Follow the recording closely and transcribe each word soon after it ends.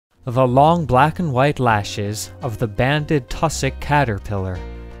The long black and white lashes of the banded tussock caterpillar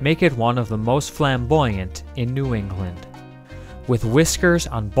make it one of the most flamboyant in New England. With whiskers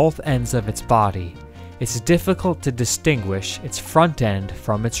on both ends of its body, it's difficult to distinguish its front end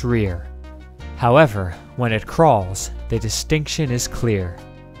from its rear. However, when it crawls, the distinction is clear.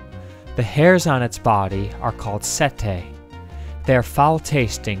 The hairs on its body are called setae. They are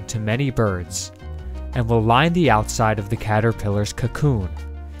foul-tasting to many birds, and will line the outside of the caterpillar's cocoon,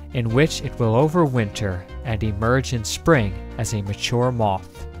 in which it will overwinter and emerge in spring as a mature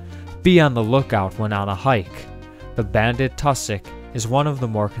moth. Be on the lookout when on a hike. The banded tussock is one of the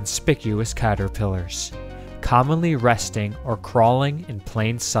more conspicuous caterpillars, commonly resting or crawling in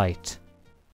plain sight.